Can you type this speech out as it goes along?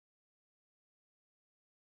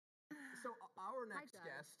Our next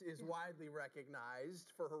guest is widely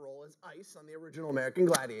recognized for her role as Ice on the original American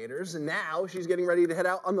Gladiators, and now she's getting ready to head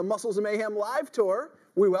out on the Muscles Mayhem Live Tour.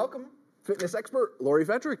 We welcome fitness expert Lori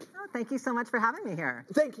Fedrick. Oh, thank you so much for having me here.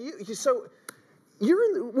 Thank you. So,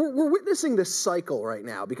 we're witnessing this cycle right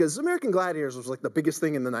now because American Gladiators was like the biggest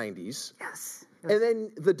thing in the 90s. Yes. And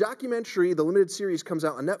then the documentary, the limited series, comes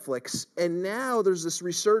out on Netflix, and now there's this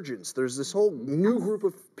resurgence. There's this whole new group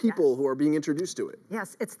of people who are being introduced to it.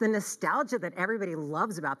 Yes, it's the nostalgia that everybody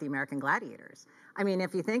loves about the American Gladiators. I mean,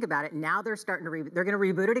 if you think about it, now they're starting to they're going to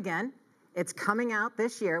reboot it again. It's coming out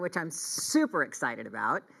this year, which I'm super excited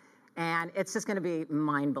about, and it's just going to be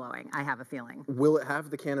mind-blowing, I have a feeling. Will it have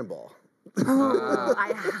the cannonball?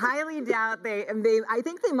 I highly doubt I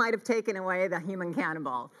think they might have taken away the human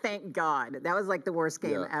cannonball. Thank God. That was like the worst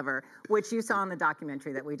game ever, which you saw in the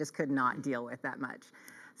documentary that we just could not deal with that much.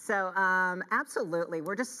 So absolutely,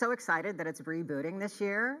 we're just so excited that it's rebooting this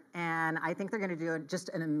year, and I think they're going to do just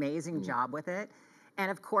an amazing job with it. And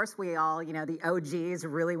of course, we all, you know, the OGs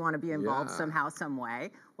really want to be involved somehow, some way,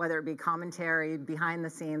 whether it be commentary, behind the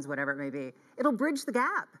scenes, whatever it may be. It'll bridge the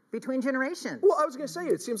gap between generations. Well, I was going to say,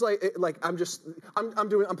 it seems like I'm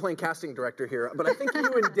playing casting director here, but I think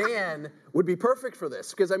you and Dan would be perfect for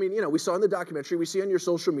this because, I mean, you know, we saw in the documentary, we see on your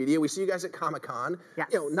social media, we see you guys at Comic-Con. Yes.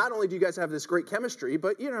 You know, not only do you guys have this great chemistry,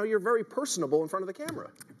 but, you know, you're very personable in front of the camera.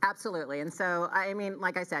 Absolutely. And so, I mean,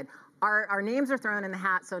 like I said, our names are thrown in the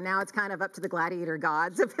hat, so now it's kind of up to the gladiator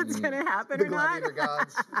gods if it's going to happen or not. The gladiator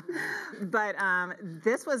gods. But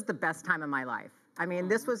this was the best time of my life. I mean,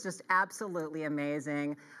 this was just absolutely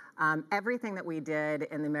amazing. Everything that we did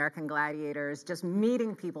in the American Gladiators, just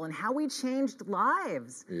meeting people and how we changed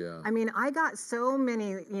lives. Yeah. I mean, I got so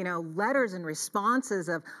many, you know, letters and responses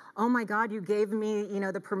of, oh my God, you gave me, you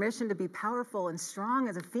know, the permission to be powerful and strong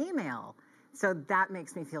as a female. So that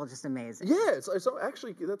makes me feel just amazing. Yeah, so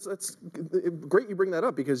actually, that's great you bring that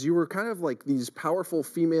up because you were kind of like these powerful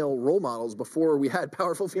female role models before we had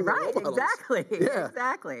powerful female role models. Right, exactly, yeah.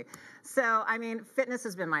 exactly. So, I mean, fitness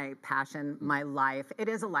has been my passion, my life. It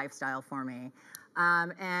is a lifestyle for me,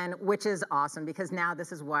 and which is awesome because now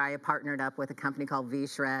this is why I partnered up with a company called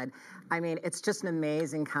VShred. I mean, it's just an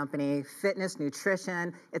amazing company, fitness,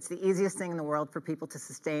 nutrition. It's the easiest thing in the world for people to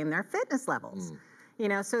sustain their fitness levels. You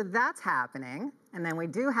know, so that's happening. And then we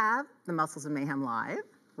do have the Muscles of Mayhem Live,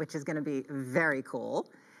 which is going to be very cool.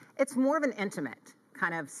 It's more of an intimate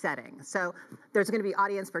kind of setting. So there's going to be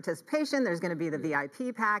audience participation. There's going to be the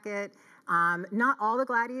VIP packet. Not all the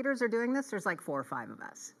gladiators are doing this. There's like 4 or 5 of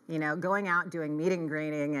us, you know, going out, doing meet and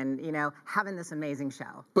greeting and, you know, having this amazing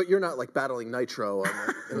show. But you're not like battling Nitro,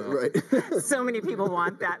 right? So many people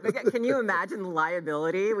want that. But can you imagine the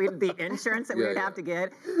liability, the insurance that we would have to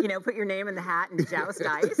get? You know, put your name in the hat and joust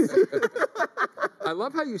ice. I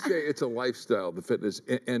love how you say it's a lifestyle, the fitness,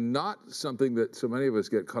 and not something that so many of us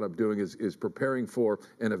get caught up doing is preparing for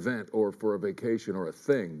an event or for a vacation or a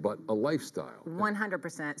thing, but a lifestyle.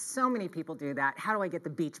 100%. So many people do that. How do I get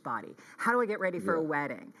the beach body? How do I get ready for a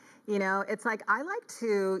wedding? You know, it's like I like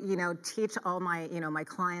to, you know, teach all my, you know, my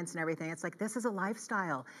clients and everything. It's like this is a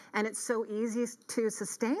lifestyle, and it's so easy to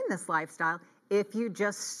sustain this lifestyle if you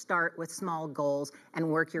just start with small goals and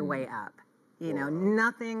work your way up. You know,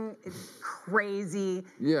 nothing crazy,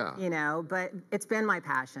 you know, but it's been my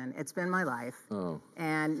passion. It's been my life.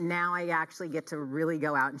 And now I actually get to really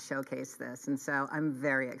go out and showcase this. And so I'm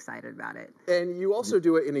very excited about it. And you also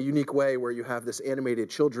do it in a unique way where you have this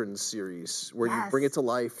animated children's series where you bring it to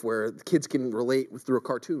life where the kids can relate through a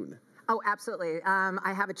cartoon. Oh, absolutely.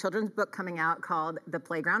 I have a children's book coming out called The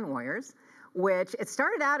Playground Warriors, which it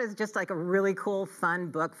started out as just like a really cool,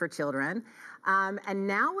 fun book for children. And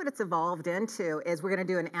now what it's evolved into is we're going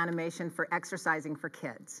to do an animation for exercising for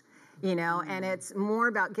kids, you know, and it's more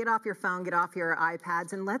about get off your phone, get off your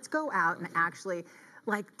iPads, and let's go out and actually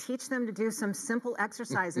like teach them to do some simple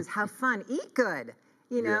exercises, have fun, eat good.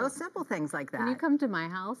 You know, simple things like that. Can you come to my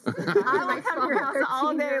house? I will come to your house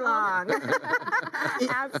all day long.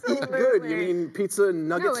 Absolutely. Eat good. You mean pizza and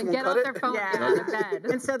nuggets and won't get cut off it? their phone and get out of bed.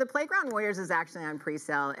 And so the Playground Warriors is actually on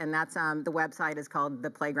pre-sale, and that's the website is called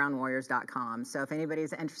theplaygroundwarriors.com. So if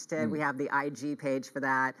anybody's interested, we have the IG page for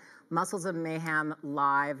that,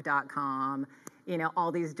 musclesofmayhemlive.com. You know,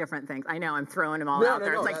 all these different things. I know I'm throwing them all out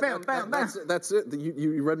there. It's like boom, boom, boom. That's it.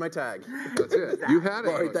 You read my tag. That's it. Exactly. You had it.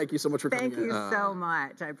 Lori, thank you so much for coming in. Thank you so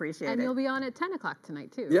much. I appreciate it. And you'll be on at 10 o'clock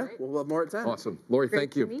tonight, too, Yeah, right? we'll have more at 10. Awesome. Lori,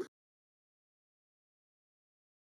 thank you.